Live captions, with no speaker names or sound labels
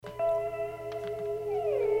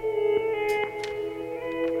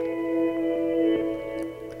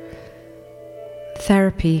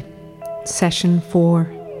Therapy, Session 4.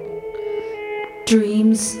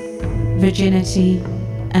 Dreams, Virginity,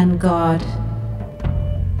 and God.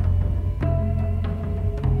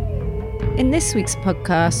 In this week's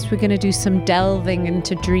podcast, we're going to do some delving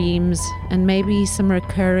into dreams and maybe some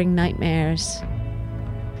recurring nightmares.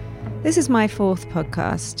 This is my 4th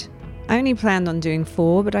podcast. I only planned on doing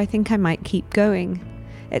 4, but I think I might keep going.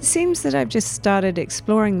 It seems that I've just started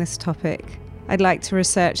exploring this topic. I'd like to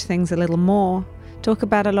research things a little more, talk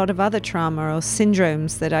about a lot of other trauma or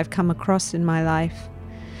syndromes that I've come across in my life.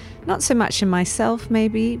 Not so much in myself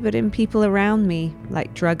maybe, but in people around me,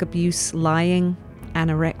 like drug abuse, lying,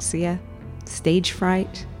 anorexia, stage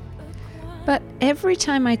fright. But every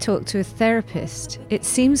time I talk to a therapist, it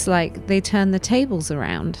seems like they turn the tables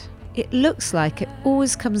around. It looks like it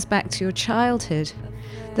always comes back to your childhood,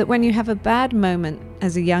 that when you have a bad moment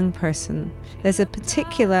as a young person, there's a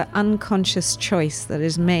particular unconscious choice that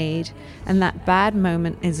is made, and that bad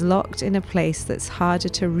moment is locked in a place that's harder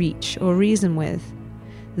to reach or reason with.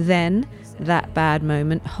 Then, that bad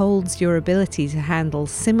moment holds your ability to handle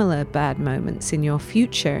similar bad moments in your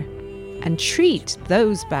future, and treat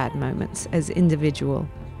those bad moments as individual.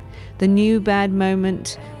 The new bad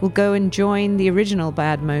moment will go and join the original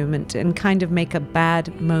bad moment and kind of make a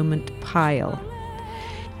bad moment pile.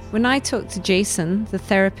 When I talked to Jason, the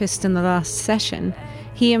therapist in the last session,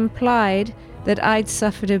 he implied that I'd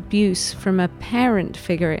suffered abuse from a parent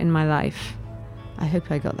figure in my life. I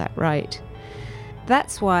hope I got that right.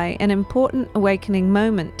 That's why an important awakening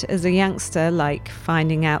moment as a youngster, like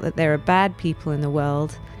finding out that there are bad people in the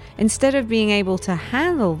world, instead of being able to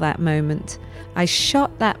handle that moment, I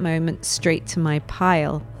shot that moment straight to my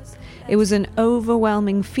pile. It was an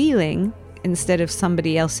overwhelming feeling instead of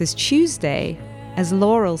somebody else's Tuesday, as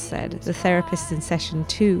Laurel said, the therapist in session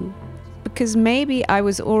 2, because maybe I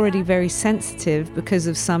was already very sensitive because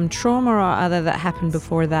of some trauma or other that happened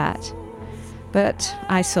before that. But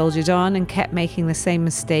I soldiered on and kept making the same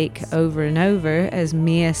mistake over and over, as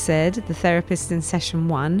Mia said, the therapist in session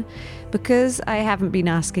 1, because I haven't been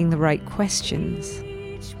asking the right questions.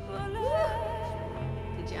 Did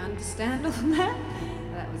you understand all that?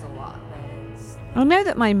 That was a lot. I know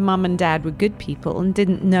that my mum and dad were good people and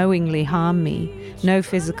didn't knowingly harm me. No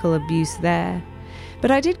physical abuse there.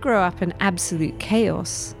 But I did grow up in absolute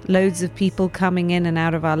chaos. Loads of people coming in and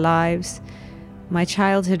out of our lives. My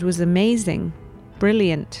childhood was amazing,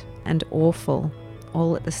 brilliant, and awful,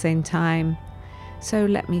 all at the same time. So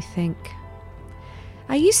let me think.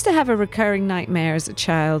 I used to have a recurring nightmare as a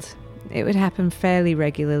child. It would happen fairly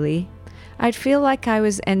regularly. I'd feel like I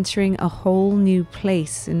was entering a whole new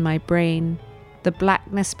place in my brain. The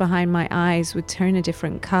blackness behind my eyes would turn a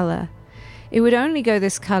different color. It would only go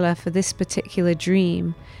this color for this particular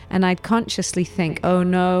dream, and I'd consciously think, oh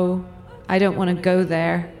no, I don't want to go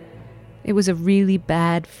there. It was a really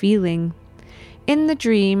bad feeling. In the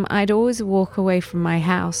dream, I'd always walk away from my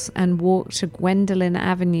house and walk to Gwendolyn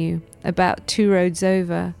Avenue, about 2 roads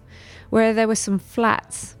over, where there were some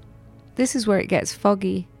flats. This is where it gets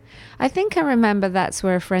foggy. I think I remember that's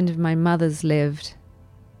where a friend of my mother's lived.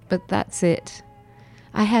 But that's it.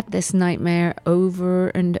 I had this nightmare over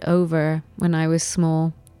and over when I was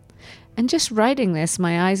small. And just writing this,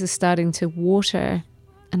 my eyes are starting to water,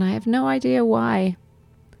 and I have no idea why.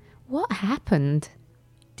 What happened?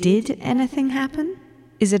 Did anything happen?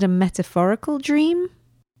 Is it a metaphorical dream?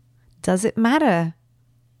 Does it matter?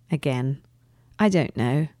 Again, I don't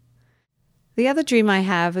know. The other dream I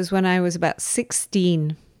have is when I was about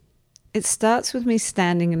 16. It starts with me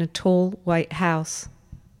standing in a tall white house.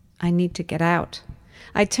 I need to get out.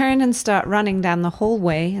 I turn and start running down the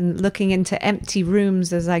hallway and looking into empty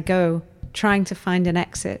rooms as I go, trying to find an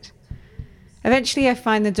exit. Eventually I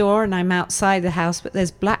find the door and I'm outside the house, but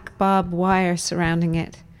there's black barbed wire surrounding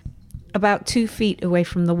it, about 2 feet away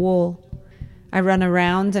from the wall. I run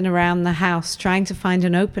around and around the house trying to find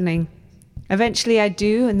an opening. Eventually I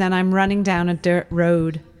do, and then I'm running down a dirt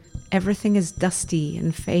road. Everything is dusty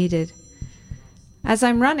and faded. As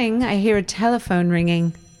I'm running, I hear a telephone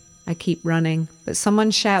ringing. I keep running, but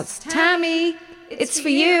someone shouts, "Tammy, it's for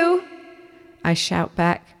you." I shout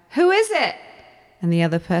back, "Who is it?" And the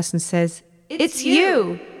other person says, "It's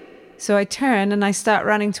you." So I turn and I start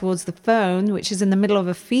running towards the phone, which is in the middle of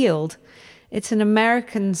a field. It's an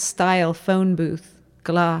American-style phone booth,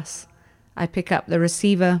 glass. I pick up the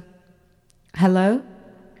receiver. "Hello?"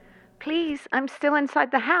 "Please, I'm still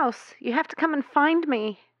inside the house. You have to come and find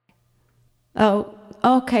me." "Oh,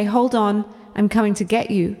 okay, hold on. I'm coming to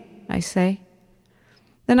get you," I say.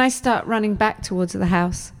 Then I start running back towards the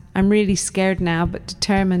house. I'm really scared now, but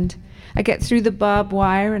determined. I get through the barbed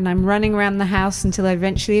wire and I'm running around the house until I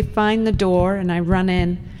eventually find the door and I run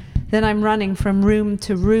in. Then I'm running from room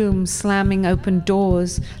to room, slamming open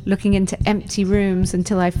doors, looking into empty rooms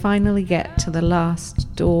until I finally get to the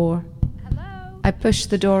last door. I push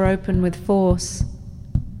the door open with force.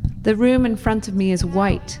 The room in front of me is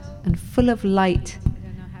white and full of light.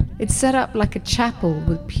 It's set up like a chapel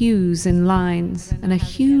with pews in lines and a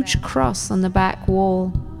huge cross on the back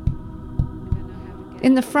wall.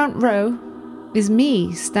 In the front row is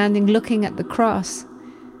me standing looking at the cross.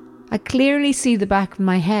 I clearly see the back of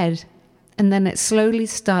my head, and then it slowly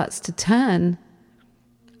starts to turn.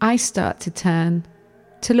 I start to turn,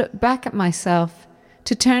 to look back at myself,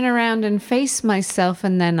 to turn around and face myself,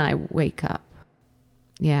 and then I wake up.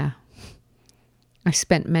 Yeah. I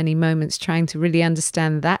spent many moments trying to really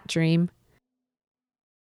understand that dream.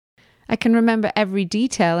 I can remember every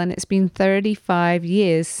detail, and it's been 35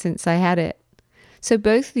 years since I had it. So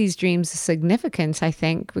both these dreams are significant, I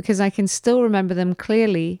think, because I can still remember them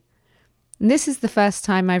clearly. And this is the first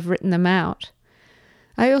time I've written them out.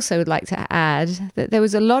 I also would like to add that there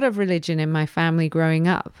was a lot of religion in my family growing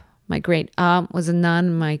up. My great aunt was a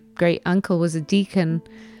nun, my great uncle was a deacon,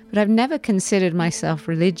 but I've never considered myself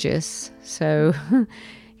religious. So,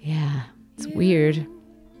 yeah, it's weird.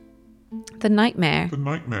 The nightmare.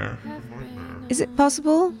 Is it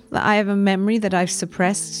possible that I have a memory that I've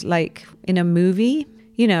suppressed, like in a movie?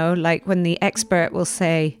 You know, like when the expert will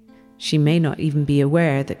say, she may not even be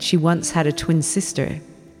aware that she once had a twin sister.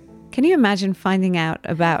 Can you imagine finding out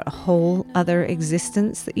about a whole other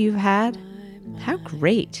existence that you've had? How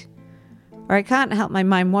great. Or I can't help my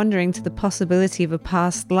mind wandering to the possibility of a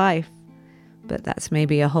past life. But that's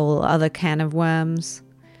maybe a whole other can of worms.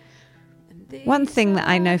 One thing that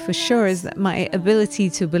I know for sure is that my ability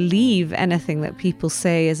to believe anything that people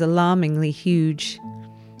say is alarmingly huge.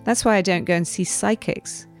 That's why I don't go and see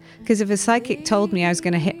psychics. Because if a psychic told me I was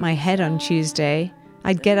going to hit my head on Tuesday,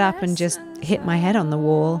 I'd get up and just hit my head on the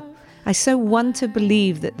wall. I so want to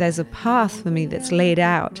believe that there's a path for me that's laid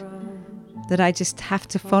out, that I just have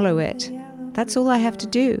to follow it. That's all I have to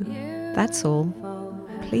do. That's all.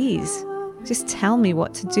 Please, just tell me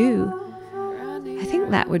what to do. I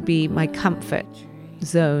think that would be my comfort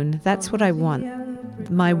zone. That's what I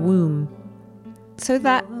want. My womb. So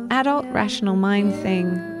that adult rational mind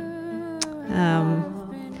thing,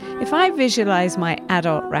 if I visualize my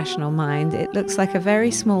adult rational mind, it looks like a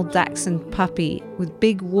very small dachshund puppy with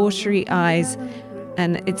big watery eyes,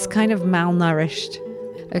 and it's kind of malnourished.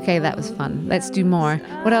 Okay, that was fun. Let's do more.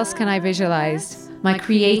 What else can I visualize? My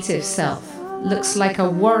creative self looks like a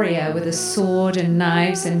warrior with a sword and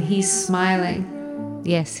knives, and he's smiling.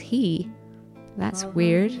 Yes, he. That's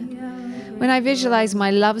weird. When I visualize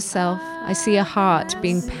my love self, I see a heart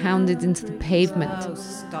being pounded into the pavement,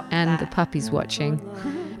 and the puppy's watching.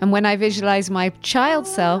 And when I visualize my child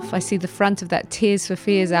self, I see the front of that Tears for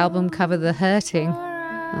Fears album cover, The Hurting.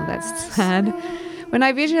 Oh, that's sad. When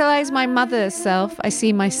I visualize my mother self, I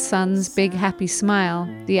see my son's big happy smile,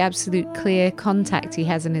 the absolute clear contact he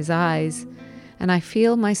has in his eyes. And I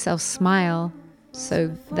feel myself smile. So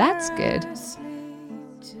that's good.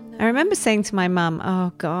 I remember saying to my mum,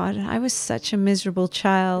 oh God, I was such a miserable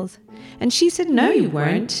child. And she said, no, you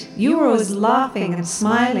weren't. You were always laughing and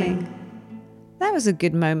smiling. That was a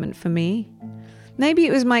good moment for me. Maybe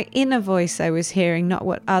it was my inner voice I was hearing, not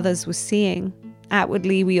what others were seeing.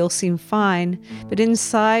 Outwardly, we all seem fine, but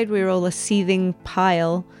inside we're all a seething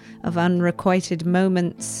pile of unrequited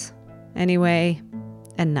moments. Anyway,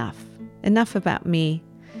 enough. Enough about me.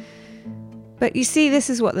 But you see, this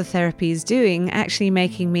is what the therapy is doing, actually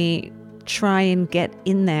making me try and get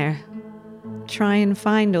in there. Try and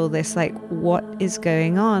find all this, like, what is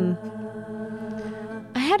going on?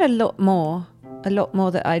 I had a lot more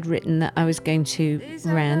that I'd written that I was going to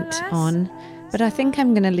rant on, but I think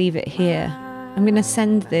I'm going to leave it here. I'm going to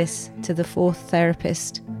send this to the fourth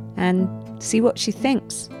therapist and see what she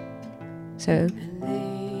thinks. So,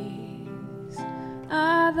 these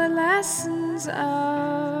are the lessons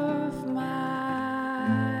of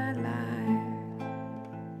my life.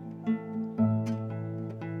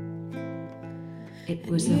 It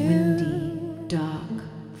was a windy, dark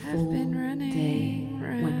fall day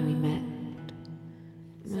when we met.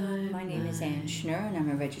 My name is Anne Schnur, and I'm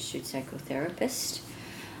a registered psychotherapist.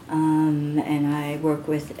 And I work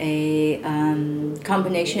with a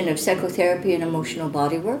combination of psychotherapy and emotional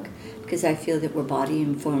body work, because I feel that we're body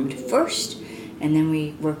informed first, and then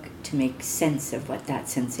we work to make sense of what that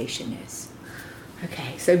sensation is.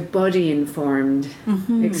 Okay, so body informed.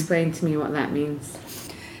 Mm-hmm. Explain to me what that means.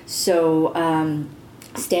 So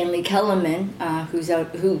Stanley Kellerman,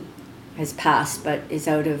 who has passed but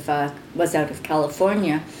was out of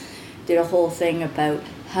California, did a whole thing about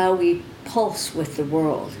how we pulse with the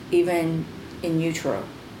world, even in utero.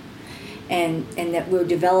 and that we're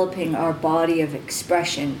developing our body of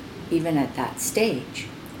expression even at that stage.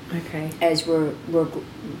 Okay. As we're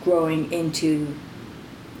growing into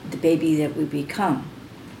the baby that we become.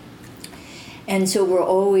 And so we're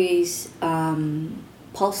always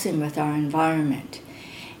pulsing with our environment.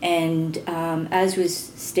 And as was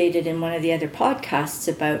stated in one of the other podcasts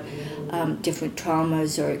about different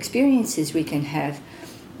traumas or experiences we can have,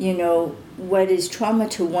 you know, what is trauma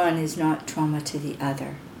to one is not trauma to the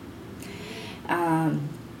other.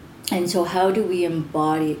 And so how do we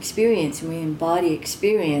embody experience? And we embody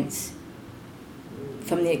experience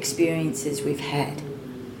from the experiences we've had.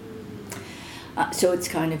 So it's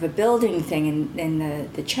kind of a building thing,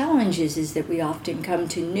 and the challenge is that we often come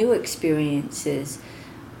to new experiences,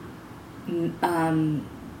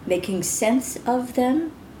 making sense of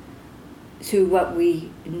them through what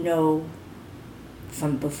we know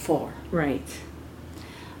from before. Right.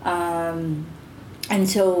 And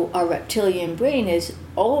so our reptilian brain is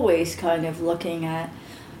always kind of looking at,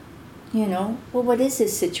 you know, well, what is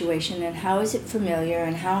this situation and how is it familiar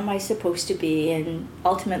and how am I supposed to be and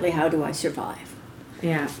ultimately how do I survive?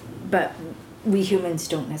 Yeah. But we humans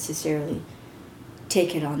don't necessarily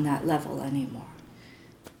take it on that level anymore.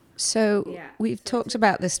 So we've talked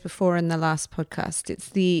about this before in the last podcast. It's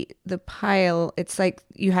the pile. It's like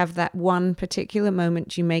you have that one particular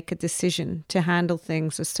moment you make a decision to handle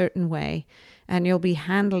things a certain way, and you'll be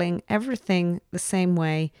handling everything the same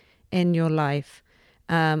way in your life,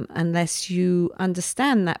 unless you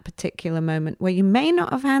understand that particular moment where you may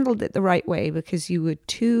not have handled it the right way because you were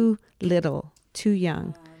too little, too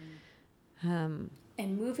young. And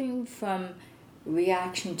moving from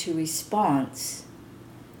reaction to response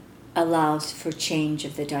allows for change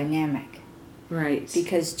of the dynamic. Right.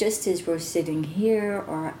 Because just as we're sitting here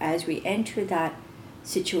or as we enter that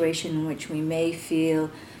situation in which we may feel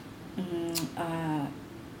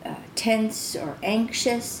tense or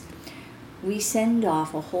anxious, we send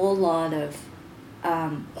off a whole lot of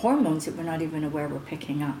hormones that we're not even aware we're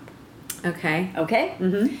picking up. Okay. Okay?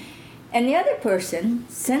 Mm-hmm. And the other person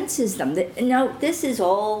senses them. Now, this is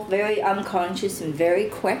all very unconscious and very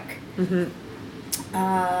quick. Mm-hmm.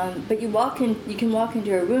 But you can walk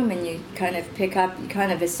into a room and you kind of pick up, you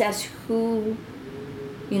kind of assess who,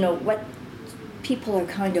 you know, what people are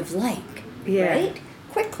kind of like, right?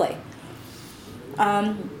 Quickly.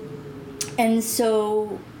 And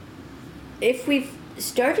so if we've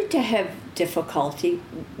started to have difficulty,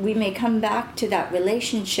 we may come back to that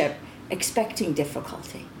relationship expecting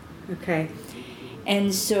difficulty. Okay.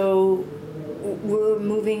 And so we're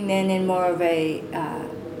moving then in more of a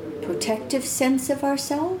protective sense of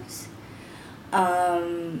ourselves,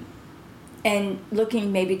 and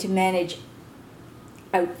looking maybe to manage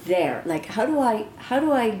out there, like how do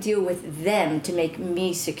I deal with them to make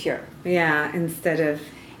me secure? Yeah, instead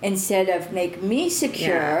of make me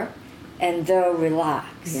secure and they'll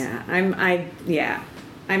relax. Yeah,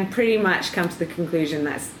 I'm pretty much come to the conclusion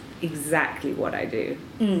that's exactly what I do.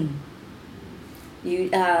 You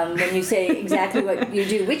when you say exactly what you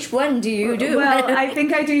do, which one do you do? Well, I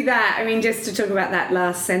think I do that. I mean, just to talk about that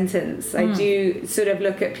last sentence, I do sort of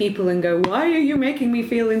look at people and go, why are you making me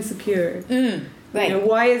feel insecure? Right. You know,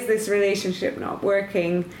 why is this relationship not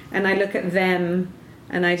working? And I look at them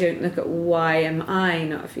and I don't look at why am I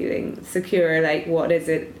not feeling secure? Like, what is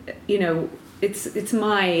it? You know, it's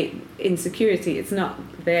my insecurity. It's not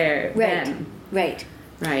them. Right.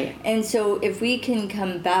 Right. And so if we can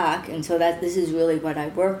come back, and so that this is really what I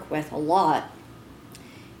work with a lot,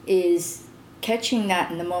 is catching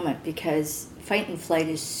that in the moment, because fight and flight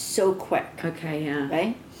is so quick. Okay, yeah.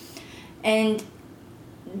 Right? And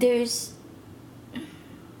there's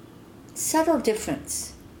subtle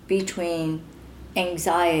difference between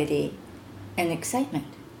anxiety and excitement.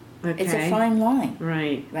 Okay. It's a fine line.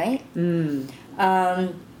 Right. Right?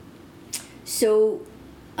 So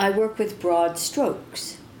I work with broad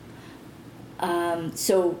strokes.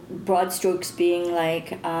 So broad strokes being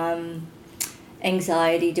like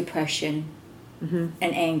anxiety, depression, and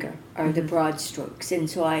anger are the broad strokes. And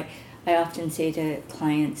so I often say to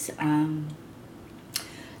clients,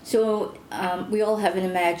 we all have an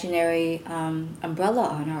imaginary umbrella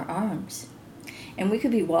on our arms. And we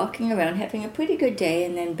could be walking around having a pretty good day,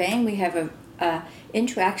 and then bang, we have a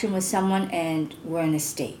interaction with someone and we're in a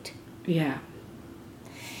state. Yeah.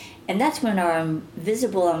 And that's when our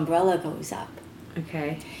visible umbrella goes up.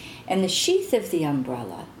 Okay. And the sheath of the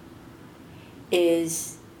umbrella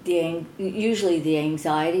is usually the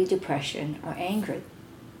anxiety, depression, or anger.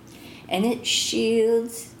 And it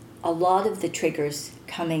shields a lot of the triggers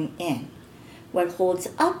coming in. What holds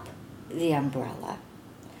up the umbrella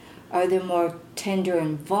are the more tender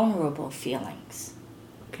and vulnerable feelings.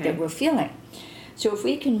 that we're feeling. So if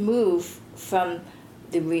we can move from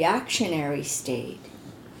the reactionary state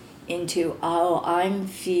into, I'm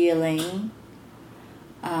feeling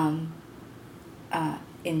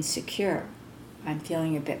insecure, I'm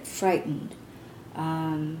feeling a bit frightened,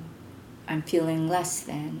 I'm feeling less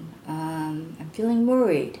than, I'm feeling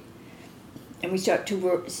worried. And we start to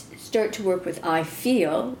work with I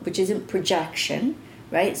feel, which isn't projection,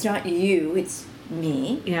 right? It's not you, it's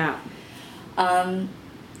me. Yeah.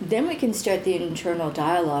 Then we can start the internal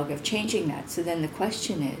dialogue of changing that. So then the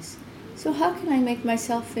question is, so how can I make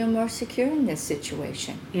myself feel more secure in this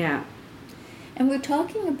situation? Yeah. And we're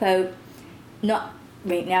talking about, not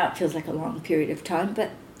right now it feels like a long period of time,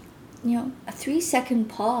 but a 3-second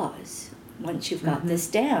pause once you've got this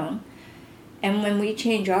down. And when we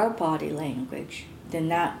change our body language, then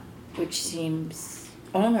that which seems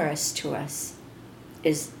onerous to us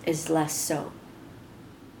is less so.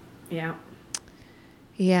 Yeah.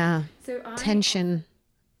 Yeah. Tension,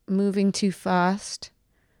 moving too fast,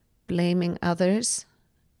 blaming others.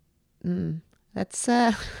 That's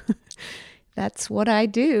that's what I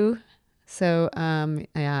do. So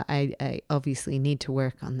I obviously need to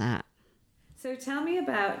work on that. So tell me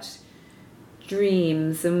about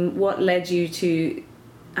dreams and what led you to.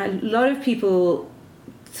 A lot of people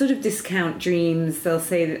sort of discount dreams. They'll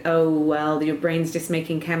say that, oh well, your brain's just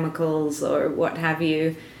making chemicals or what have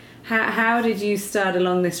you. How did you start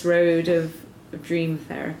along this road of dream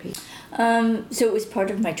therapy? So it was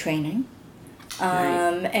part of my training.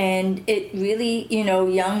 Right. And it really,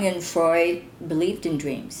 Jung and Freud believed in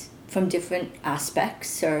dreams from different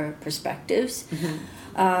aspects or perspectives.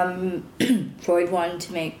 Freud wanted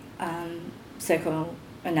to make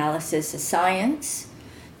psychoanalysis a science,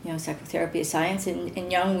 psychotherapy a science,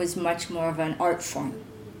 and Jung was much more of an art form.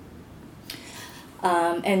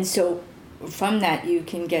 And so from that you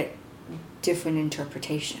can get different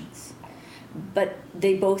interpretations. But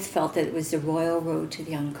they both felt that it was the royal road to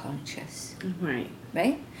the unconscious. Right.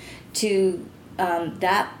 Right? To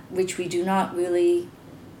that which we do not really,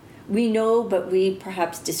 we know, but we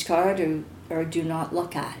perhaps discard or do not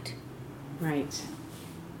look at. Right.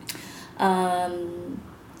 And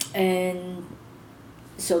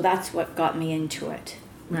so that's what got me into it.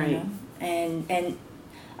 Right. And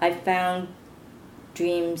I found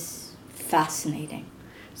dreams fascinating.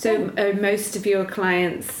 So are most of your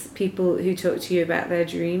clients people who talk to you about their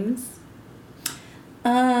dreams?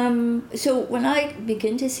 So when I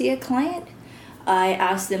begin to see a client, I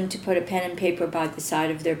ask them to put a pen and paper by the side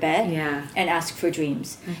of their bed and ask for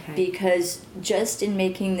dreams. Okay. Because just in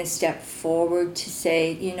making the step forward to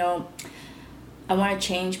say, I want to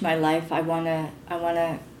change my life, I want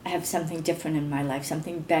to have something different in my life,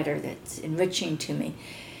 something better that's enriching to me,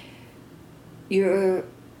 you're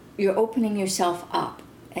opening yourself up,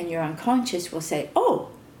 and your unconscious will say, oh,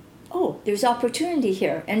 there's opportunity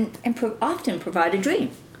here, and often provide a dream.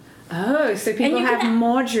 Oh, so people have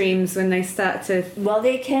more dreams when they start to... Well,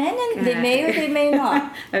 they can, and they may or they may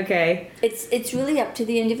not. Okay. It's really up to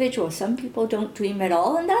the individual. Some people don't dream at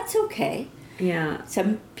all, and that's okay. Yeah.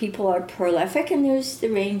 Some people are prolific, and there's the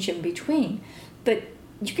range in between. But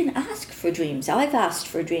you can ask for dreams. I've asked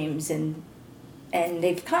for dreams, and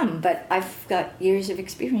they've come, but I've got years of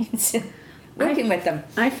experience working with them.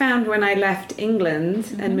 I found when I left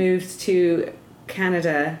England and moved to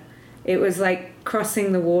Canada, it was like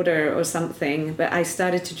crossing the water or something, but I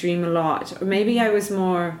started to dream a lot. Or maybe I was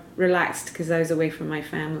more relaxed because I was away from my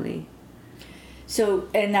family. So,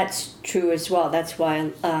 and that's true as well. That's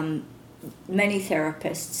why many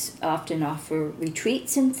therapists often offer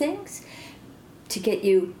retreats and things to get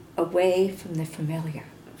you away from the familiar.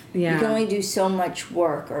 Yeah. You can only do so much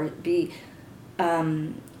work or be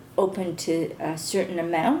open to a certain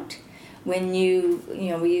amount. When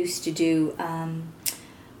we used to do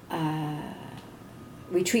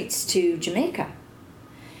retreats to Jamaica,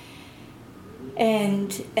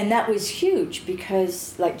 and that was huge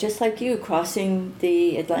because, just like you crossing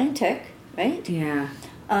the Atlantic, right? Yeah.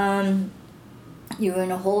 You're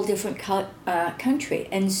in a whole different country,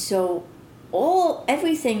 and so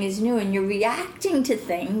everything is new, and you're reacting to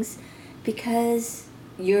things because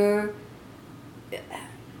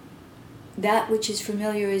that which is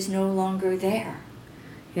familiar is no longer there.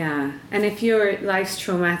 Yeah, and if your life's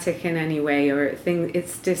traumatic in any way, or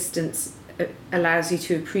its distance allows you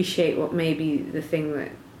to appreciate what may be the thing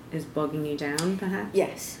that is bogging you down, perhaps?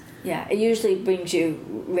 Yes, yeah. It usually brings you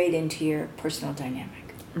right into your personal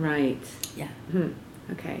dynamic. Right. Yeah.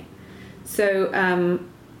 Okay. So,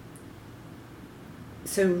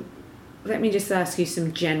 so let me just ask you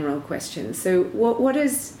some general questions. So, what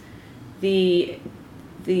is the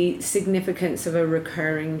significance of a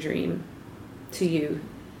recurring dream to you?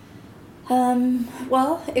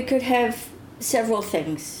 Well, it could have several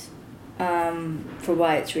things for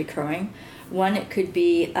why it's recurring. One, it could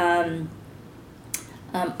be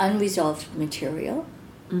unresolved material,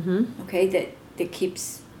 okay, that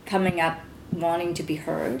keeps coming up, wanting to be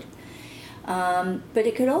heard. But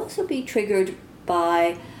it could also be triggered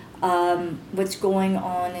by what's going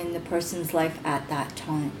on in the person's life at that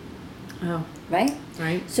time. Oh. Right?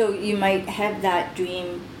 Right. So you might have that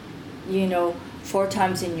dream, 4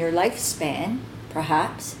 times in your lifespan,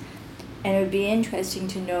 perhaps, and it would be interesting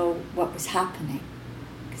to know what was happening,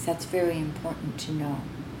 because that's very important to know.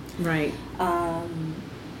 Right.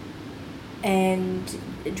 And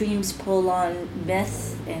dreams pull on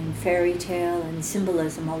myth and fairy tale and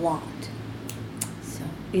symbolism a lot. So.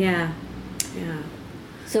 Yeah.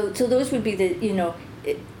 So those would be the,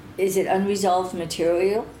 is it unresolved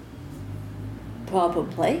material?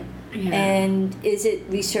 Probably. Yeah. And is it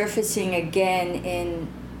resurfacing again in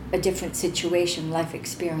a different situation, life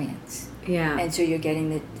experience? Yeah. And so you're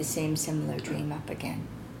getting the same similar dream up again.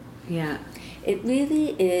 Yeah. It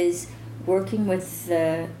really is working with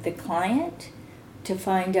the client to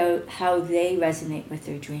find out how they resonate with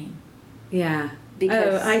their dream. Yeah.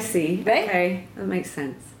 Because, I see. Right? Okay, that makes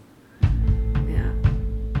sense. Yeah.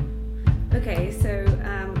 Okay, so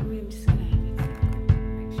we're just gonna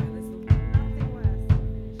make sure there's nothing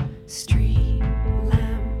worse. Street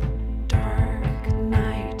lamp, dark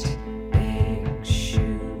night, big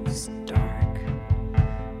shoes, dark.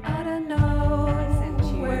 I don't know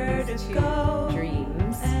where to go.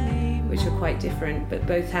 Dreams, which are quite different, but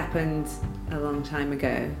both happened a long time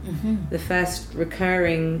ago. Mm-hmm. The first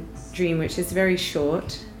recurring dream, which is very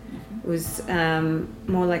short, was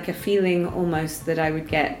more like a feeling almost that I would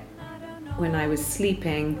get when I was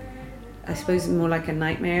sleeping. I suppose more like a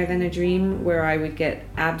nightmare than a dream, where I would get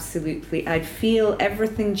I'd feel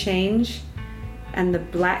everything change and the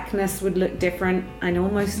blackness would look different. I'd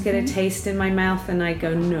almost get a taste in my mouth and I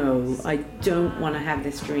go, no, I don't want to have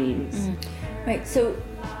this dream. Right, so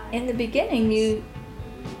in the beginning you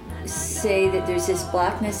say that there's this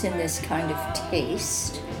blackness and this kind of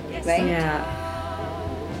taste, right? Yeah.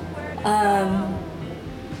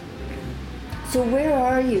 So where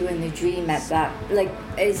are you in the dream at that? Like,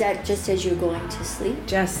 is that just as you're going to sleep?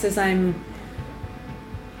 Just as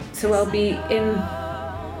so I'll be in,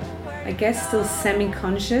 I guess, still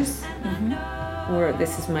semi-conscious, or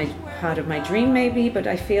this is my part of my dream maybe, but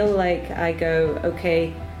I feel like I go,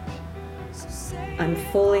 okay, I'm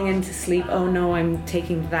falling into sleep. Oh no, I'm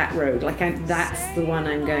taking that road. Like that's the one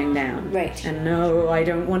I'm going down. Right. And no, I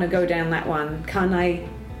don't want to go down that one. Can I,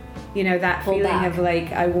 that Pull feeling back. of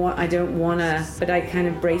like, I don't want to, but I kind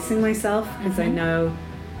of bracing myself because I know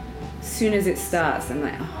as soon as it starts, I'm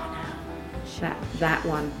like, oh no, that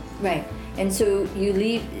one. Right. And so you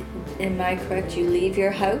leave, am I correct? You leave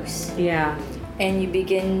your house Yeah. and you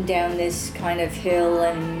begin down this kind of hill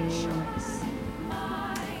and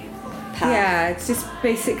path. Yeah, it's just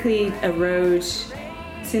basically a road.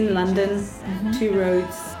 It's in London, 2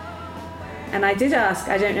 roads. And I did ask,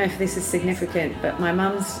 I don't know if this is significant, but my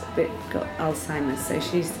mum's got Alzheimer's, so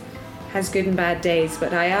she has good and bad days.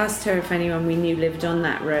 But I asked her if anyone we knew lived on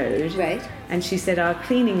that road. Right. And she said our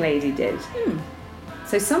cleaning lady did.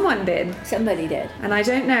 So someone did. Somebody did. And I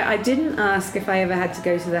don't know, I didn't ask if I ever had to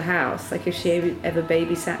go to the house, like if she ever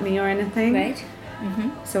babysat me or anything. Right.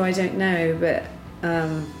 So I don't know, but...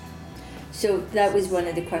 So that was one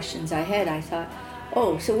of the questions I had. I thought,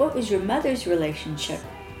 so what was your mother's relationship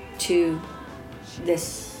to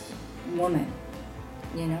this woman,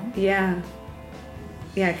 Yeah,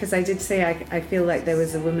 because I did say I feel like there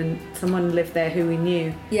was a woman, someone lived there who we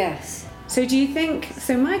knew. Yes. So do you think,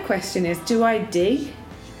 so my question is, do I dig?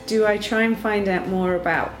 Do I try and find out more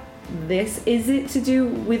about this? Is it to do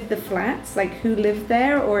with the flats, like who lived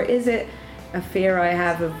there, or is it a fear I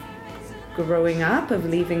have of growing up, of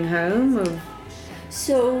leaving home, of...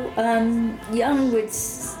 So Jung would,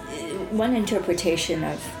 one interpretation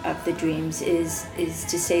of the dreams is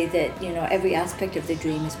to say that, every aspect of the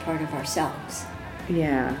dream is part of ourselves.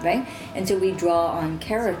 Yeah. Right? And so we draw on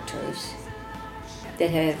characters that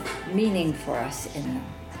have meaning for us in them.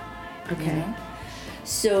 Okay.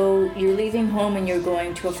 So you're leaving home and you're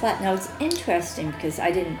going to a flat. Now it's interesting because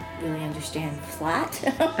I didn't really understand flat.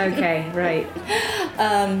 Okay, right.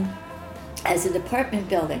 As an apartment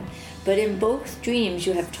building. But in both dreams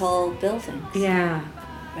you have tall buildings. Yeah.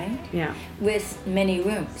 Right? Yeah. With many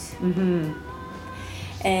rooms.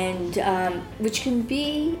 And which can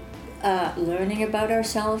be learning about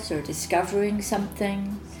ourselves or discovering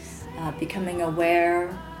something, becoming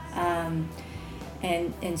aware.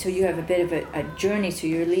 And so you have a bit of a journey. So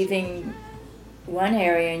you're leaving one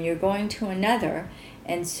area and you're going to another.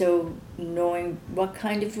 And so knowing what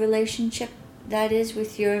kind of relationship that is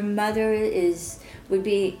with your mother would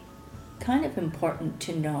be kind of important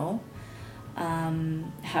to know.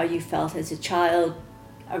 How you felt as a child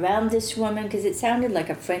around this woman, because it sounded like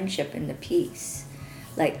a friendship in the piece,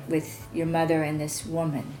 like with your mother and this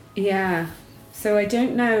woman. Yeah. So I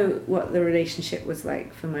don't know what the relationship was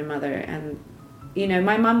like for my mother, and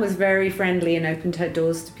my mum was very friendly and opened her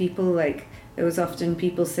doors to people. Like, there was often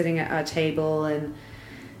people sitting at our table, and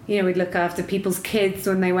we'd look after people's kids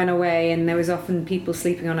when they went away, and there was often people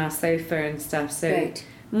sleeping on our sofa and stuff. So Right.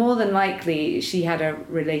 more than likely she had a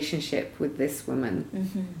relationship with this woman.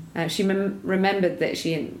 Mm-hmm. She remembered that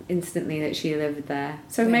instantly that she lived there.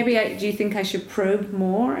 So Right. maybe do you think I should probe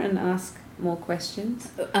more and ask more questions?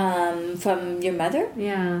 From your mother?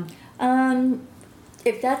 Yeah.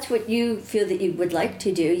 If that's what you feel that you would like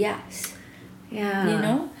to do, yes. Yeah.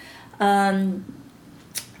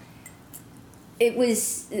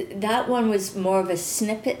 That one was more of a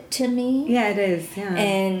snippet to me. Yeah, it is. Yeah.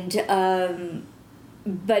 And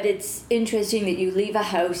but it's interesting that you leave a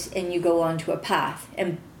house and you go onto a path,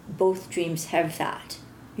 and both dreams have that,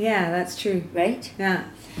 Yeah, that's true. right? Yeah.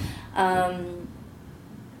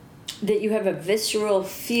 That you have a visceral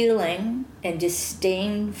feeling and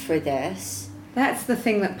disdain for this. That's the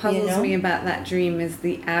thing that puzzles You know? me about that dream, is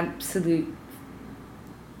the absolute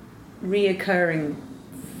reoccurring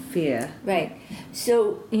fear. Right.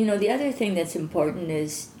 So, the other thing that's important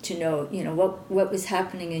is to know, what was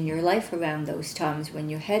happening in your life around those times when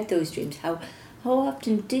you had those dreams. How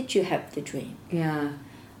often did you have the dream? Yeah.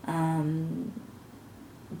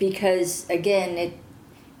 Because, again,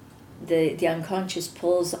 the unconscious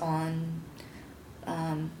pulls on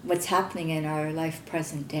what's happening in our life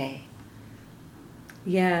present day.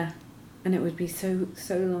 Yeah. And it would be so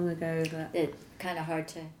long ago that... It's kind of hard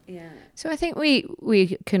to... Yeah. So I think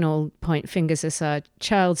we can all point fingers at our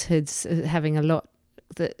childhoods as having a lot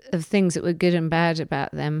of things that were good and bad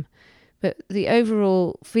about them. But the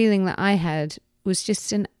overall feeling that I had was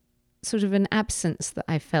just an absence that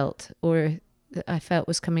I felt, or that I felt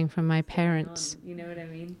was coming from my parents. You know what I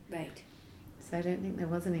mean? Right. So I don't think there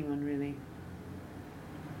was anyone really.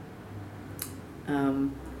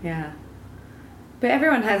 Yeah. But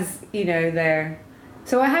everyone has, their...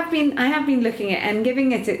 So I have been looking at and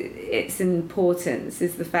giving it its importance,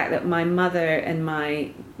 is the fact that my mother and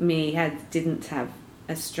me didn't have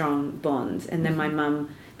a strong bond, and then my mum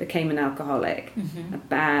became an alcoholic, Mm-hmm. a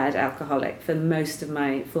bad alcoholic for most of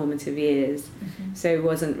my formative years. Mm-hmm. So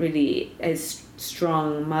wasn't really a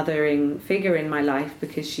strong mothering figure in my life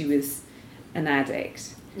because she was an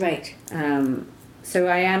addict. Right. So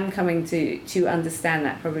I am coming to understand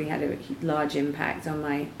that probably had a large impact on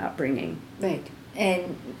my upbringing. Right.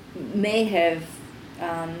 And may have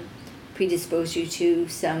predisposed you to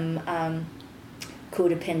some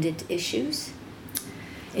codependent issues.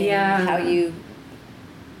 In Yeah.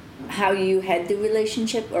 how you had the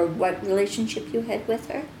relationship, or what relationship you had with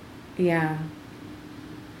her. Yeah.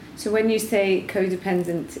 So when you say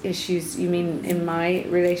codependent issues, you mean in my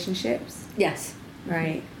relationships? Yes.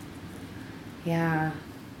 Right. Yeah.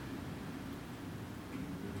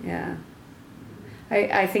 Yeah.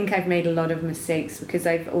 I think I've made a lot of mistakes because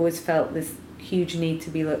I've always felt this huge need to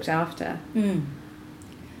be looked after. Mm.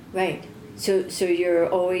 Right. So you're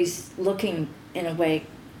always looking, in a way,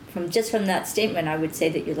 from that statement, I would say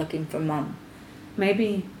that you're looking for mom.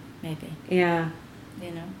 Maybe. Yeah.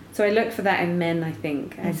 So I look for that in men, I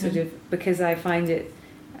think. I sort of, because I find it,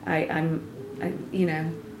 I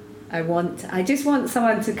just want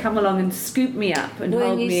someone to come along and scoop me up and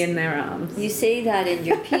hold me in their arms. You say that in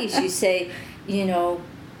your piece. You say,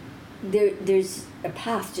 there's a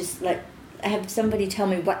path, just like, have somebody tell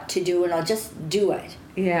me what to do and I'll just do it.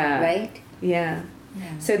 Yeah. Right? Yeah.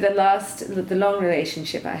 So the long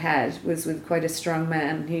relationship I had was with quite a strong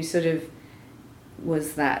man who sort of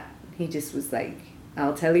was that. He just was like,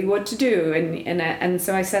 I'll tell you what to do, and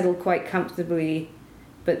so I settled quite comfortably,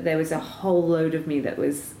 but there was a whole load of me that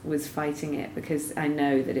was fighting it, because I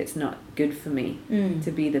know that it's not good for me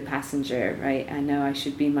to be the passenger, right? I know I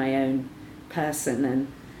should be my own person, and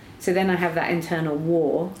so then I have that internal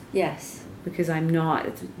war. Yes. Because I'm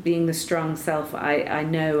not being the strong self I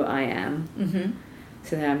know I am. Mm-hmm.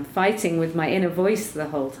 So then I'm fighting with my inner voice the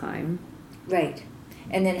whole time. Right.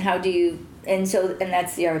 And then how do you... And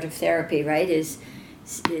that's the art of therapy, right? Is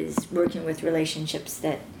working with relationships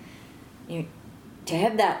that... to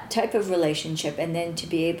have that type of relationship, and then to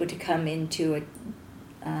be able to come into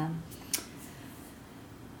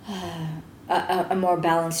a more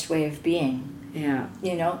balanced way of being. Yeah.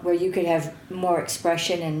 Where you could have more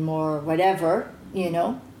expression and more whatever,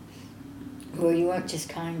 where you weren't just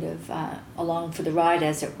kind of along for the ride,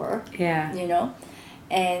 as it were. Yeah. You know,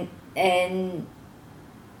 and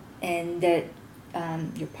that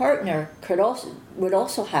your partner would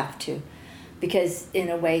also have to, because in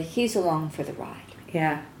a way he's along for the ride.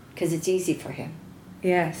 Yeah. Because it's easy for him.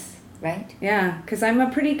 Yes. Right? Yeah, because I'm a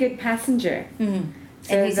pretty good passenger. Mm-hmm.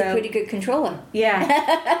 So and he's a pretty good controller.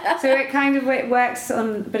 Yeah. So it works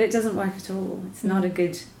on, but it doesn't work at all. It's not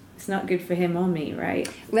it's not good for him or me, right?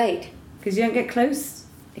 Right. Because you don't get close.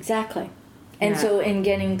 Exactly. And so in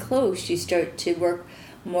getting close, you start to work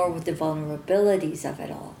more with the vulnerabilities of it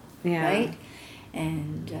all. Yeah. Right?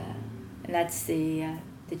 And that's the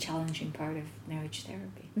challenging part of marriage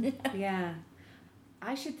therapy. Yeah.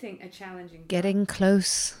 I should think a challenging... Getting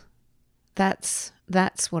close. That's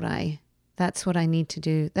what I need to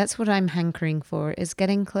do. That's what I'm hankering for, is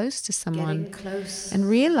getting close to someone. Getting close. And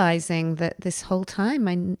realizing that this whole time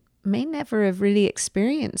I may never have really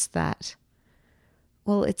experienced that.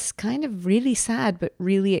 Well, it's kind of really sad, but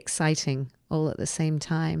really exciting all at the same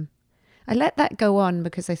time. I let that go on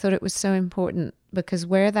because I thought it was so important, because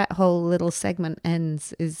where that whole little segment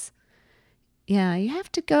ends is, yeah, you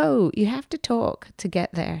have to go. You have to talk to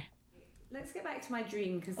get there. Let's get back to my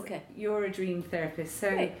dream, because Okay. you're a dream therapist. So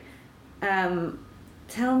Right.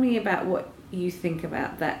 Tell me about what you think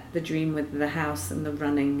about the dream with the house and the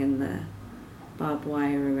running and the barbed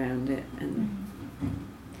wire around it. And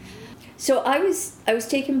So I was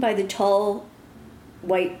taken by the tall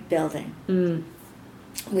white building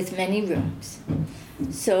with many rooms.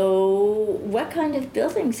 So what kind of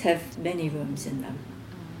buildings have many rooms in them?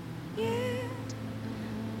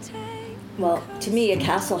 Well, to me, a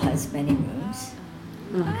castle has many rooms,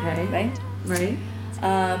 Okay. right? Right.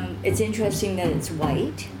 It's interesting that it's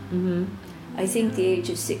white. Mm-hmm. I think the age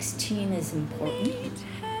of 16 is important.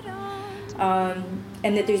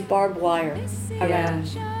 And that there's barbed wire around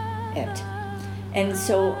it. And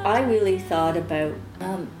so I really thought about,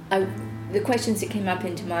 the questions that came up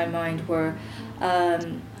into my mind were,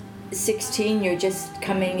 16, you're just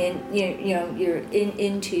coming in, you're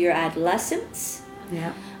into your adolescence.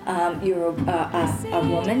 Yeah. You're a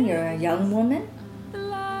woman, you're a young woman.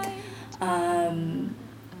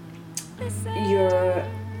 You're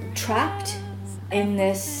trapped in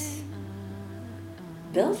this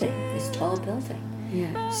building, this tall building.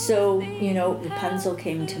 Yeah. So, Rapunzel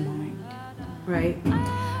came to mind. Right.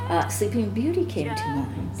 Sleeping Beauty came to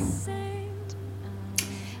mind.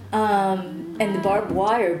 And the barbed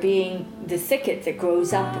wire being the thicket that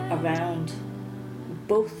grows up around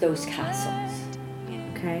both those castles.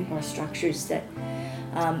 Okay. Or structures that,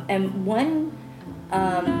 and one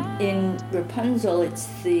in Rapunzel, it's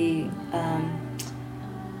the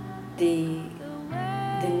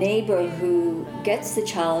neighbor who gets the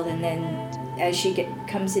child, and then as she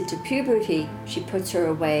comes into puberty, she puts her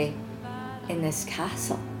away in this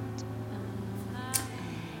castle.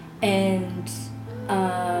 And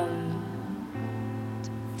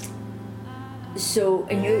so,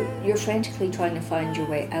 and you're frantically trying to find your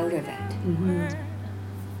way out of it. Mm-hmm.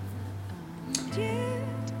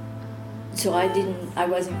 So I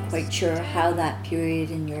wasn't quite sure how that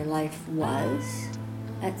period in your life was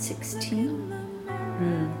at 16.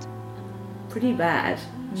 Pretty bad.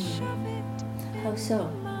 How so?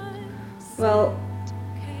 Well,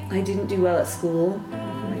 I didn't do well at school.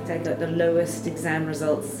 In fact, I got the lowest exam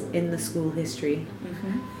results in the school history.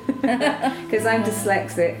 Because I'm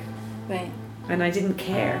dyslexic. Right. And I didn't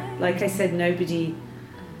care. Like I said, nobody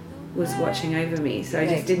was watching over me, so I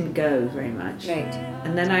just didn't go very much. Right.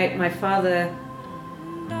 And then my father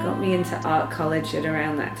got me into art college at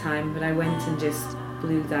around that time, but I went and just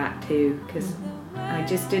blew that too, because I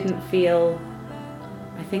just didn't feel,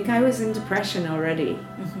 I think I was in depression already.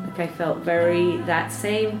 Like I felt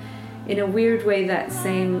in a weird way, that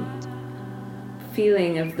same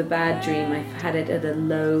feeling of the bad dream, I've had it at a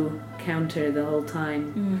low counter the whole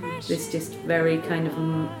time. This just very kind of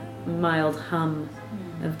mild hum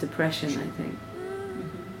of depression, I think.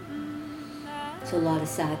 So a lot of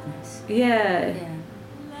sadness. Yeah.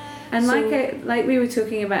 And like we were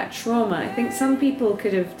talking about trauma, I think some people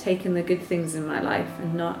could have taken the good things in my life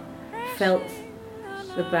and not felt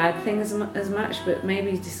the bad things as much, but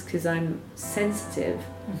maybe just because I'm sensitive,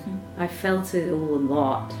 I felt it all a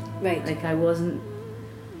lot. Right. Like I wasn't,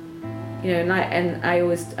 and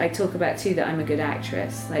I talk about too that I'm a good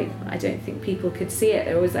actress. Like I don't think people could see it.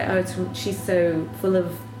 They're always like, oh, she's so full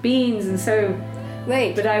of beans and so.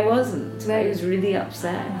 Right. But I wasn't. Right. I was really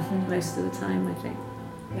upset most of the time, I think.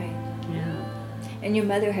 Right. Yeah. And your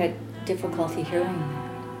mother had difficulty hearing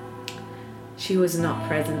that. She was not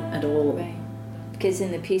present at all. Right. Because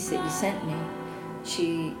in the piece that you sent me,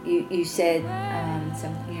 you said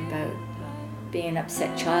something about being an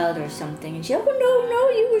upset child or something, and she, oh no,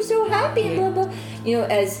 you were so happy, and blah blah. You know,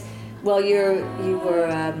 as well, you were.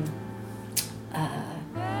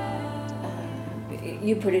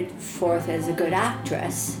 You put it forth as a good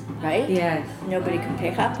actress, right? Yes. Nobody can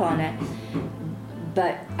pick up on it,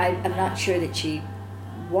 but I'm not sure that she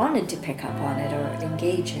wanted to pick up on it or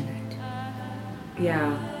engage in it.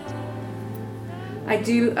 Yeah. I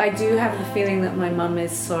do have the feeling that my mum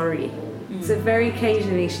is sorry. So very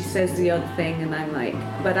occasionally she says the odd thing and I'm like,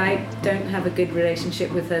 but I don't have a good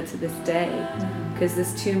relationship with her to this day because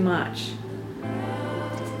there's too much.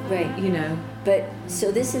 Right. You know. But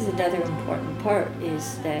so this is another important part,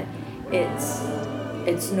 is that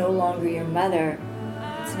it's no longer your mother,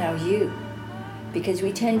 it's now you. Because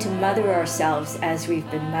we tend to mother ourselves as we've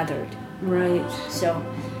been mothered. Right. So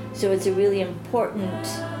it's a really important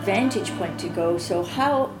vantage point to go, so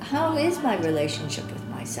how is my relationship with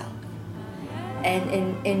myself? And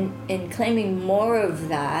in claiming more of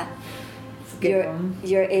that,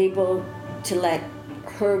 you're able to let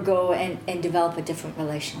her go and develop a different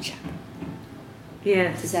relationship.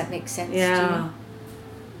 Yes. Does that make sense to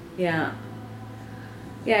you? Yeah.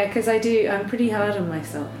 Yeah, because I'm pretty hard on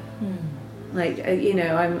myself. Like, you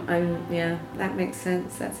know, I'm yeah, that makes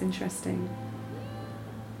sense. That's interesting.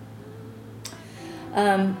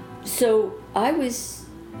 So I was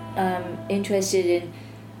interested in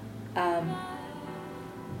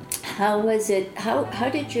how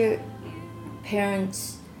did your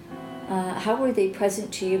parents, how were they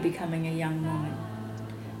present to you becoming a young woman?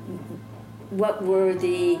 What were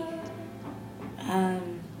the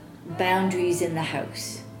boundaries in the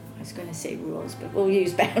house? I was going to say rules, but we'll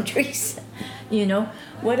use boundaries. You know,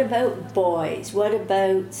 what about boys? What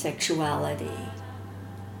about sexuality?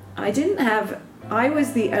 I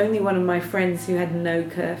was the only one of my friends who had no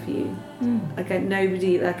curfew.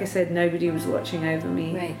 Nobody was watching over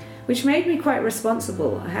me. Right. Which made me quite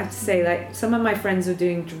responsible, I have to say. Like, some of my friends were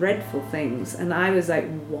doing dreadful things, and I was like,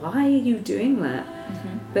 why are you doing that?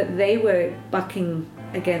 But they were bucking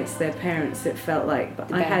against their parents, it felt like,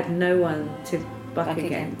 but I had no one to buck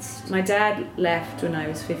against. My dad left when I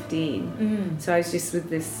was 15, so I was just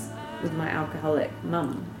with my alcoholic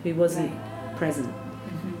mum, who wasn't present.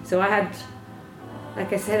 So I had,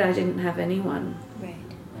 like I said, I didn't have anyone. Right.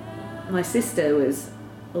 My sister was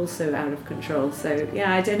also out of control, so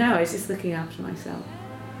yeah, I don't know, I was just looking after myself.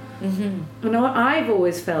 And I've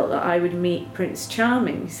always felt that I would meet Prince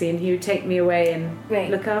Charming, see, and he would take me away and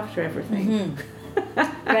look after everything.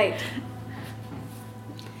 Right.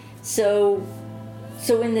 So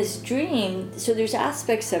in this dream, so there's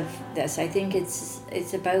aspects of this. I think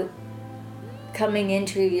it's about coming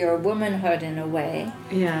into your womanhood in a way.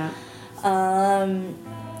 Yeah.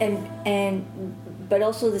 But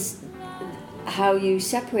also this, how you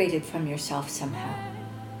separated from yourself somehow.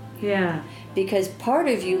 Yeah. Because part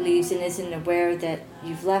of you leaves and isn't aware that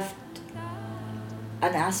you've left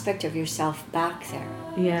an aspect of yourself back there.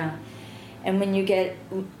 Yeah. And when you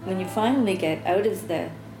finally get out of the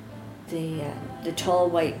tall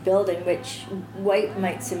white building, which white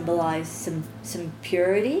might symbolize some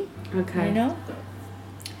purity, okay, you know,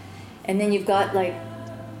 and then you've got like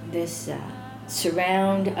this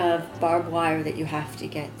surround of barbed wire that you have to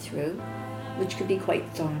get through, which could be quite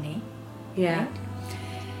thorny. Yeah. Right?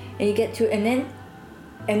 And you get through, and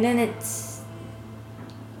then it's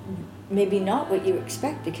maybe not what you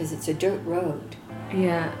expect, because it's a dirt road.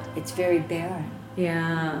 Yeah. It's very barren.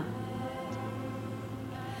 Yeah.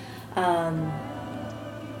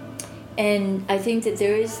 And I think that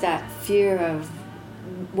there is that fear of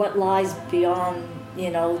what lies beyond,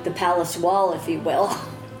 you know, the palace wall, if you will.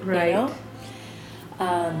 Right. You know?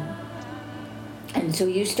 And so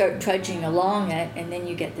you start trudging along it, and then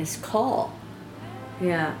you get this call.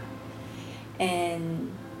 Yeah.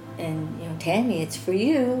 And you know, Tammy, it's for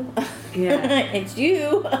you. Yeah. It's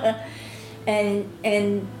you.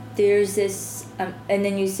 And there's this, and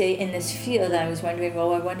then you say, in this field, I was wondering,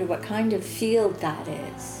 I wonder what kind of field that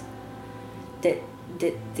is that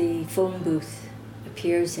the phone booth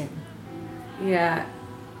appears in. Yeah.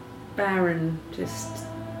 Barren, just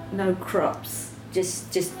no crops.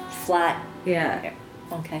 Just flat. Yeah.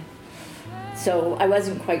 Okay. So I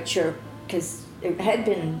wasn't quite sure, because it had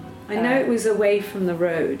been... I know it was away from the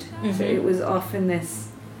road, so it was off in this...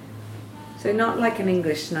 So not like an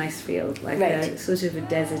English nice field, like a sort of a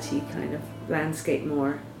deserty kind of landscape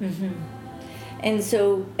more. And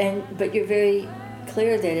so, but you're very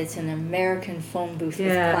clear that it's an American phone booth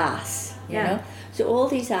with class, you know? So all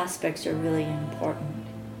these aspects are really important.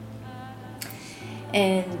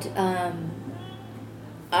 And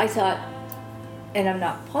I thought, and I'm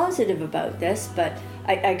not positive about this, but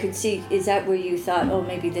I could see, is that where you thought,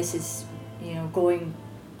 maybe this is going,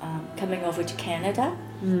 coming over to Canada.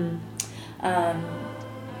 And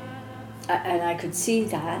I could see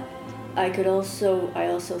that. I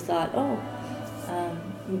also thought,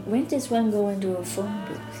 when does one go into a phone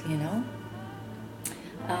booth,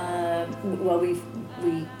 Well,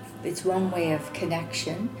 it's one way of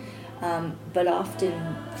connection, but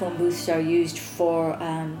often phone booths are used for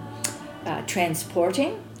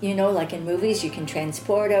transporting. Like in movies, you can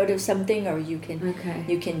transport out of something, or you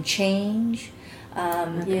can change.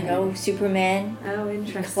 Superman. Oh,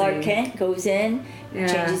 interesting. Clark Kent goes in,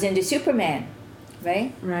 changes into Superman,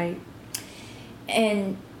 right? Right.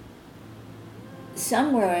 And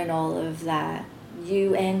somewhere in all of that,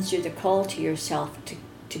 you answer the call to yourself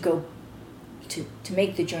to go to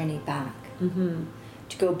make the journey back,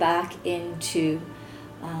 to go back into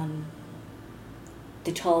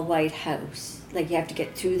the tall white house. Like, you have to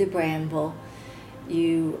get through the bramble, and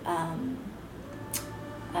you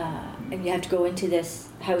have to go into this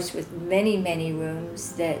house with many, many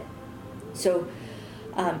rooms.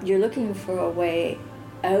 You're looking for a way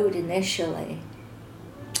out initially.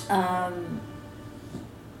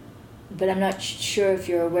 But I'm not sure if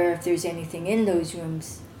you're aware if there's anything in those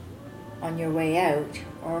rooms on your way out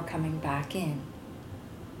or coming back in.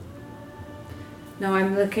 No,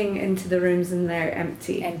 I'm looking into the rooms and they're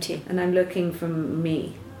empty. Empty. And I'm looking for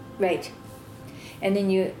me. Right. And then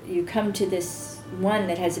you come to this one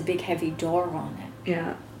that has a big heavy door on it.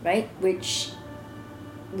 Yeah. Right? Which,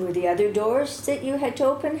 were the other doors that you had to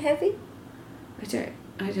open heavy?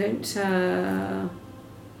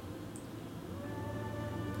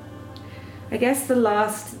 I guess the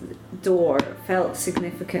last door felt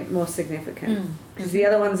more significant. Because the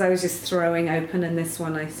other ones I was just throwing open, and this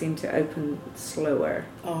one I seemed to open slower.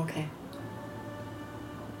 Oh, okay.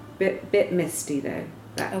 Bit misty though,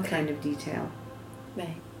 that kind of detail.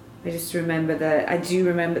 Right. I do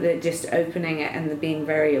remember that just opening it and being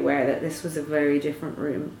very aware that this was a very different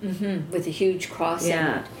room. With a huge cross in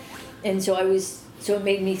it. And so it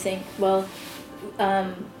made me think, well,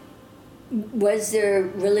 was there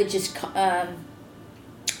religious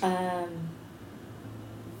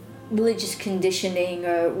conditioning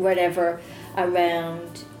or whatever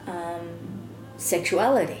around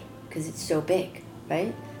sexuality? Because it's so big,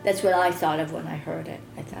 right? That's what I thought of when I heard it.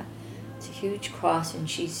 I thought, it's a huge cross, and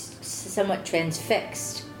she's somewhat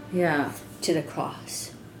transfixed to the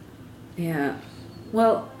cross. Yeah.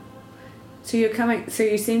 Well, so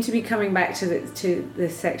you seem to be coming back to the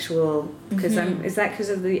sexual, because is that because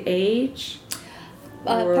of the age?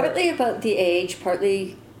 Partly about the age,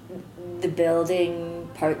 partly the building,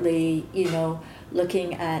 partly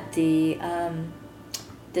looking at the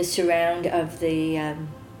surround of the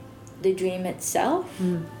dream itself.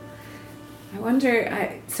 I wonder.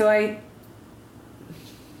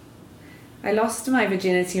 I lost my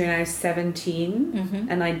virginity when I was 17,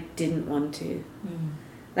 and I didn't want to.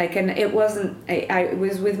 And it wasn't. I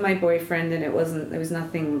was with my boyfriend, and there was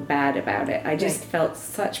nothing bad about it. I just felt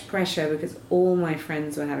such pressure because all my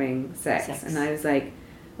friends were having sex. And I was like,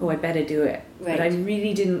 oh, I better do it. Right. But I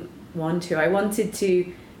really didn't want to. I wanted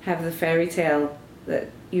to have the fairy tale that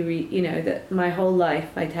that my whole life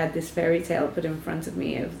I'd had this fairy tale put in front of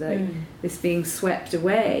me of this being swept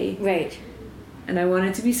away. Right. And I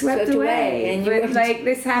wanted to be swept away. And but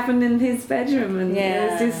this happened in his bedroom, and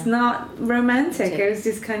it was just not romantic. It was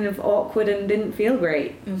just kind of awkward and didn't feel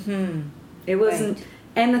great. It wasn't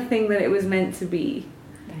anything that it was meant to be.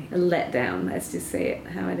 A letdown, let's just say it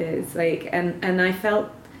how it is. And I felt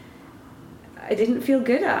I didn't feel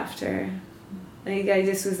good after. I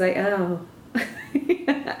just was like, oh.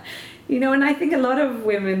 And I think a lot of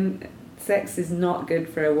women, sex is not good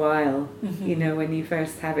for a while. When you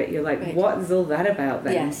first have it, you're like, what is all that about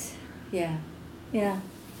then? Yes. Yeah.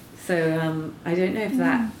 So I don't know if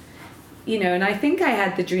that, and I think I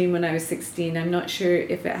had the dream when I was 16. I'm not sure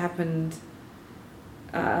if it happened,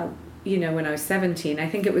 when I was 17. I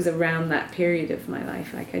think it was around that period of my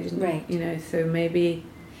life. I didn't, so maybe.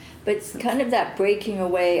 But it's kind of that breaking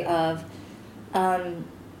away of,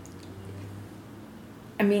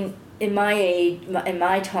 in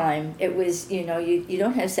my time, it was, you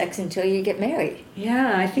don't have sex until you get married.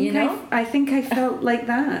 Yeah, I think I think I felt like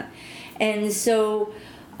that. And so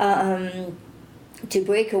to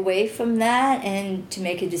break away from that and to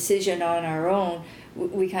make a decision on our own,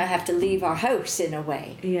 we kind of have to leave our house in a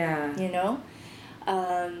way. Yeah.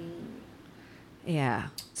 Yeah.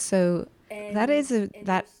 So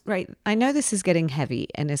right. I know this is getting heavy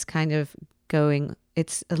and it's kind of going,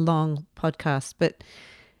 it's a long podcast, but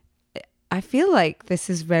I feel like this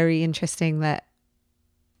is very interesting that,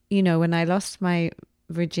 when I lost my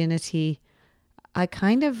virginity, I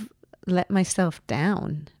kind of let myself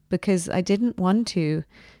down because I didn't want to.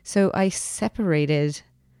 So I separated.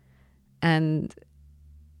 And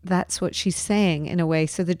that's what she's saying in a way.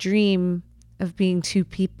 So the dream of being two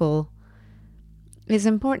people is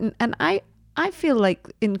important. And I feel like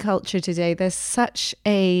in culture today, there's such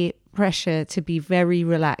a pressure to be very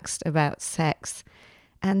relaxed about sex.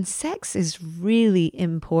 And sex is really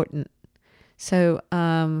important. So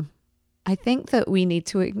I think that we need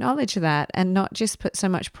to acknowledge that and not just put so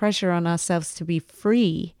much pressure on ourselves to be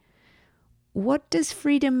free. What does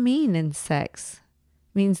freedom mean in sex?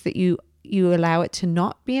 It means that you allow it to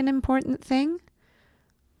not be an important thing?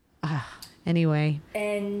 Anyway.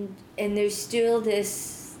 And there's still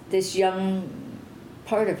this young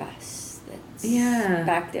part of us that's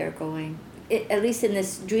back there going, at least in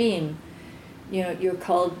this dream, you're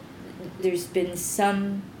called, there's been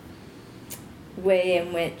some way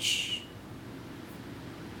in which,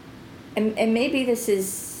 and maybe this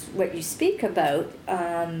is what you speak about,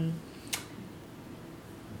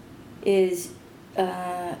 is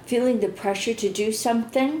feeling the pressure to do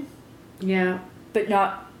something, but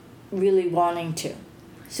not really wanting to.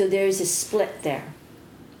 So there's a split there.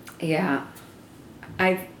 Yeah.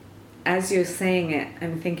 As you're saying it,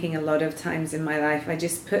 I'm thinking a lot of times in my life, I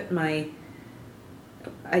just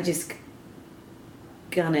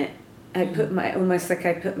gun it. I put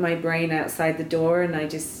my brain outside the door and I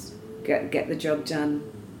just get the job done.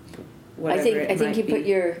 I think you put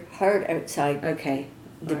your heart outside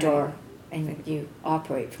the door. And you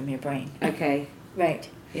operate from your brain. Okay. Right.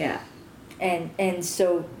 Yeah. And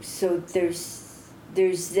so there's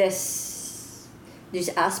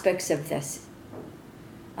aspects of this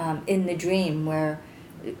in the dream where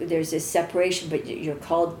there's a separation, but you're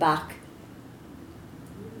called back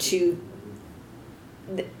to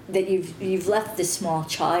that you've left the small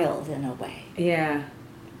child in a way. Yeah.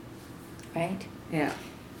 Right? Yeah.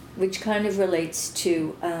 Which kind of relates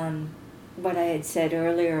to what I had said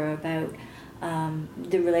earlier about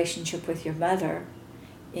the relationship with your mother,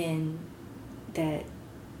 in that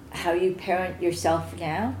how you parent yourself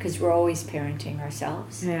now, because we're always parenting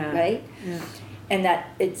ourselves, right? Yeah. And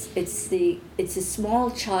that it's a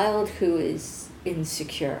small child who is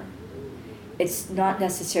insecure. It's not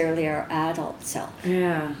necessarily our adult self.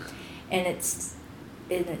 Yeah. And it's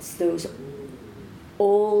those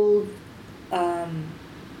old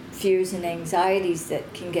fears and anxieties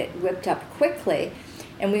that can get whipped up quickly,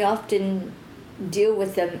 and we often deal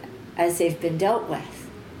with them as they've been dealt with.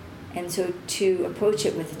 And so to approach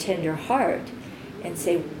it with a tender heart and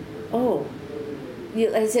say,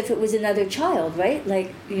 as if it was another child, right?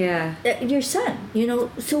 Like, your son,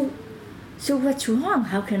 so what's wrong?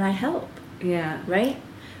 How can I help? Yeah. Right?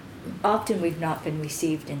 Often we've not been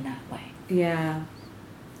received in that way. Yeah.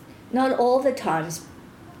 Not all the times,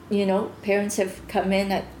 parents have come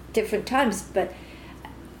in at different times, but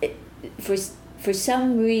for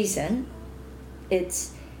some reason,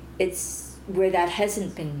 it's where that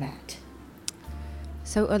hasn't been met.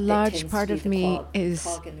 So a large part of me is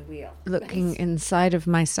looking inside of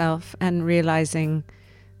myself and realizing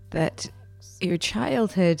that your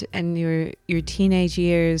childhood and your teenage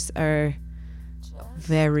years are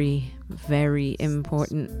very, very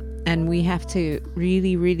important, and we have to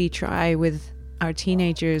really, really try with our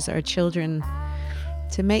teenagers, our children,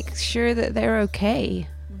 to make sure that they're okay,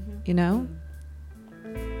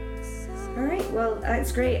 All right, well,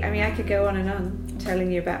 that's great. I mean, I could go on and on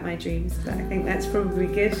telling you about my dreams, but I think that's probably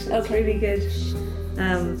good. That's really good.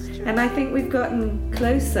 And I think we've gotten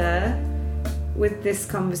closer with this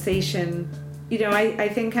conversation. I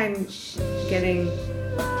think I'm getting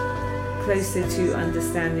closer to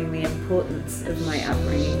understanding the importance of my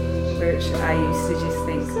upbringing, which I used to just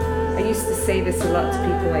think. I used to say this a lot to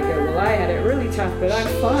people. I go, well, I had it really tough, but I'm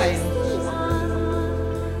fine.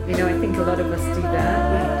 I think a lot of us do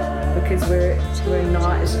that because I'm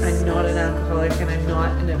not an alcoholic, and I'm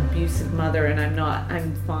not an abusive mother, and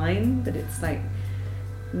I'm fine. But it's like,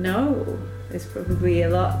 no, there's probably a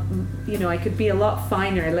lot, I could be a lot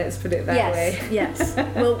finer, let's put it that way. Yes.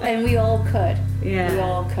 Well, and we all could. Yeah. We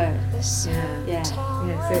all could. Yeah. So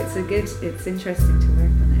it's interesting to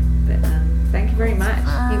work on it. But thank you very much.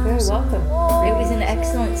 You're very welcome. It was an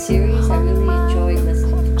excellent series. I really enjoyed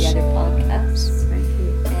listening to the other podcasts. Thank you.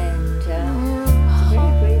 And it's a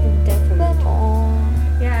very great endeavor.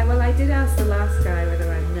 Yeah, well, I did ask the last guy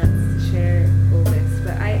whether I'm nuts to share all this,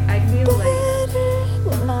 but I feel like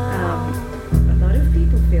a lot of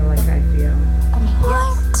people feel like I feel.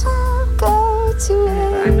 Yes.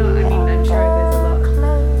 I'm not, I'm sure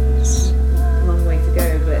there's a long way to go,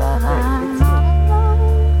 but it's good.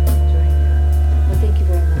 Enjoying it. Well, thank you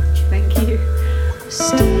very much. Thank you.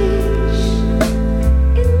 Stage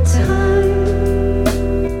in time.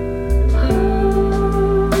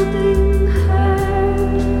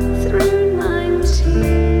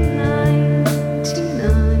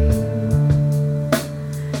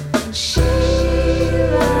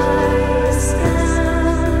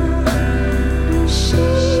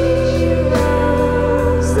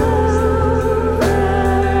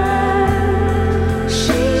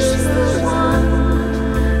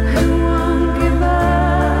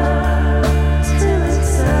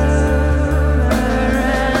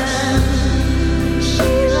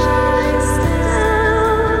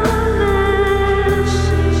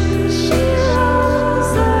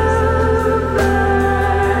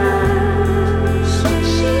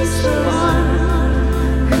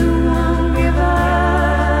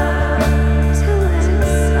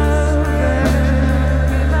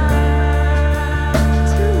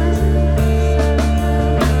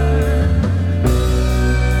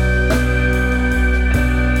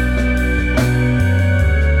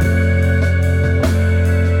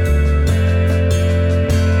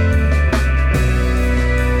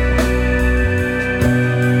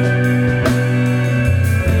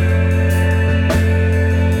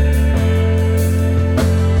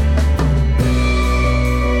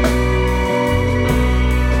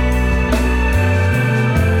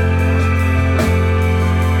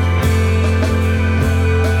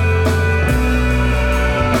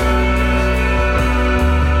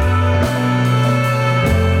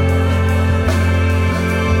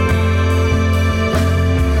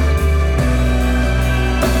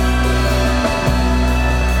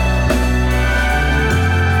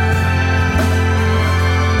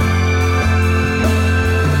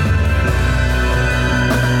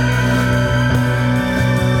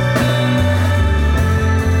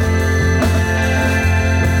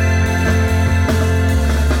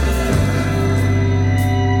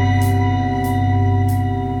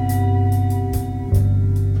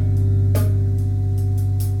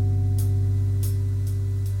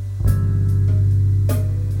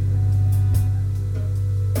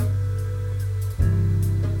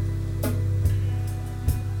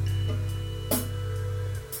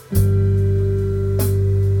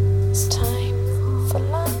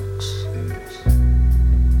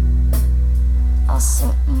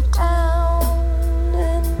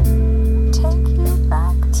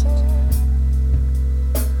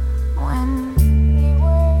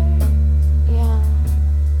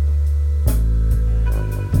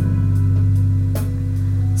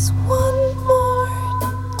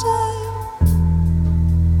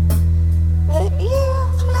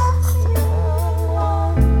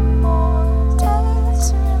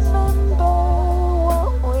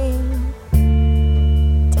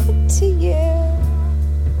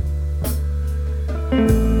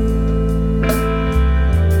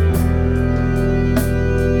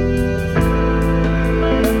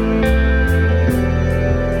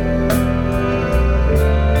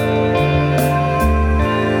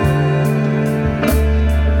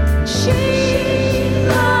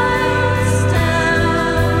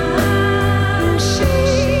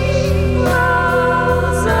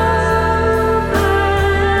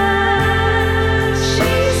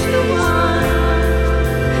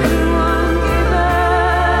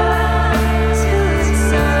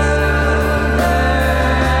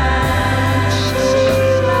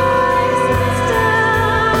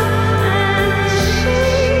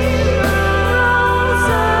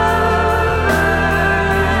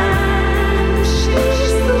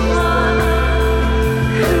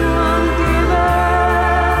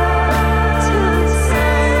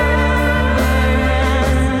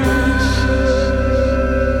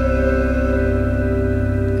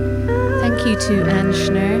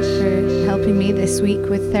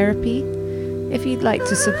 with therapy. If you'd like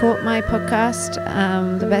to support my podcast,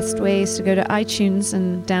 the best way is to go to iTunes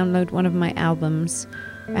and download one of my albums.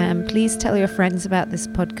 Please tell your friends about this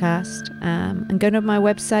podcast, and go to my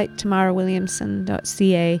website,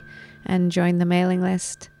 tamarawilliamson.ca, and join the mailing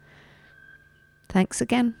list. Thanks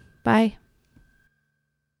again. Bye.